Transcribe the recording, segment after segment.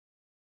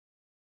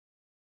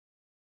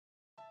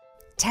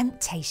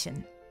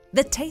Temptation,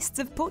 the tastes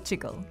of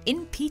Portugal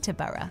in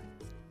Peterborough.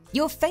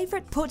 Your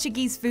favourite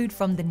Portuguese food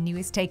from the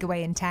newest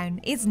takeaway in town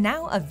is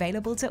now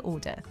available to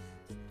order.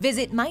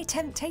 Visit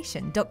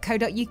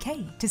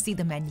mytemptation.co.uk to see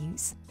the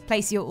menus,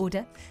 place your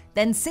order,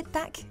 then sit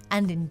back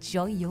and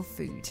enjoy your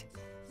food.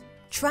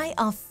 Try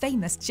our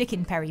famous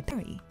chicken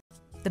peri-peri,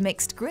 the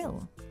mixed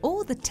grill,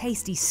 or the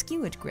tasty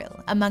skewered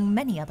grill, among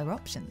many other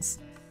options.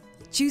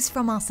 Choose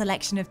from our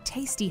selection of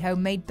tasty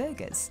homemade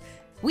burgers.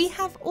 We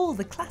have all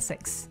the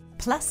classics,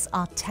 plus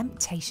our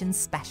Temptation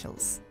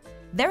specials.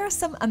 There are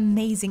some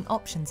amazing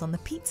options on the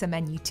pizza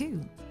menu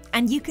too.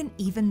 And you can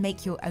even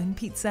make your own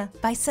pizza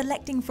by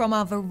selecting from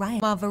our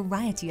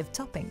variety of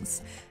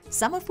toppings,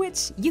 some of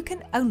which you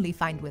can only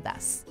find with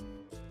us.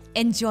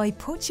 Enjoy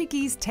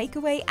Portuguese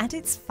takeaway at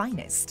its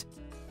finest.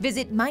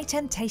 Visit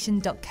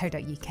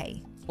mytemptation.co.uk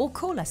or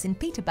call us in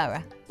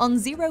Peterborough on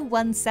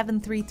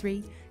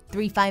 01733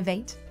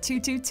 358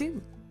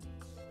 222.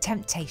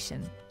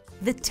 Temptation,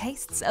 the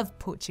tastes of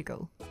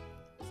Portugal.